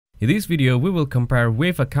In this video, we will compare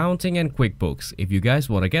Wave Accounting and QuickBooks. If you guys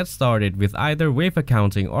want to get started with either Wave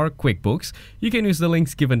Accounting or QuickBooks, you can use the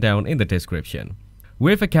links given down in the description.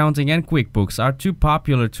 Wave Accounting and QuickBooks are two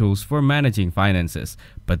popular tools for managing finances,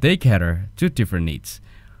 but they cater to different needs.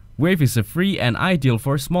 Wave is a free and ideal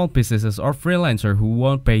for small businesses or freelancers who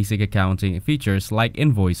want basic accounting features like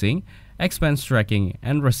invoicing, expense tracking,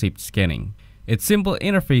 and receipt scanning. Its simple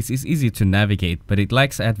interface is easy to navigate, but it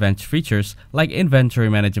lacks advanced features like inventory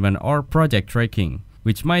management or project tracking,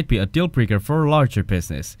 which might be a deal breaker for larger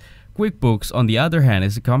business. QuickBooks, on the other hand,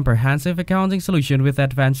 is a comprehensive accounting solution with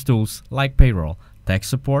advanced tools like payroll, tax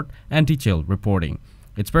support, and detailed reporting.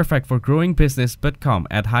 It's perfect for growing business but come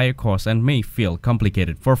at higher costs and may feel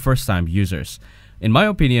complicated for first-time users. In my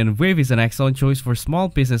opinion, Wave is an excellent choice for small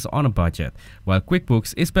business on a budget, while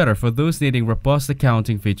QuickBooks is better for those needing robust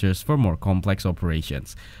accounting features for more complex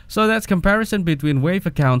operations. So that's comparison between Wave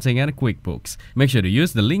Accounting and QuickBooks. Make sure to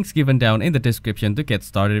use the links given down in the description to get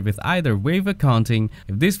started with either Wave Accounting.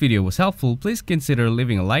 If this video was helpful, please consider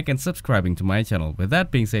leaving a like and subscribing to my channel. With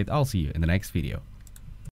that being said, I'll see you in the next video.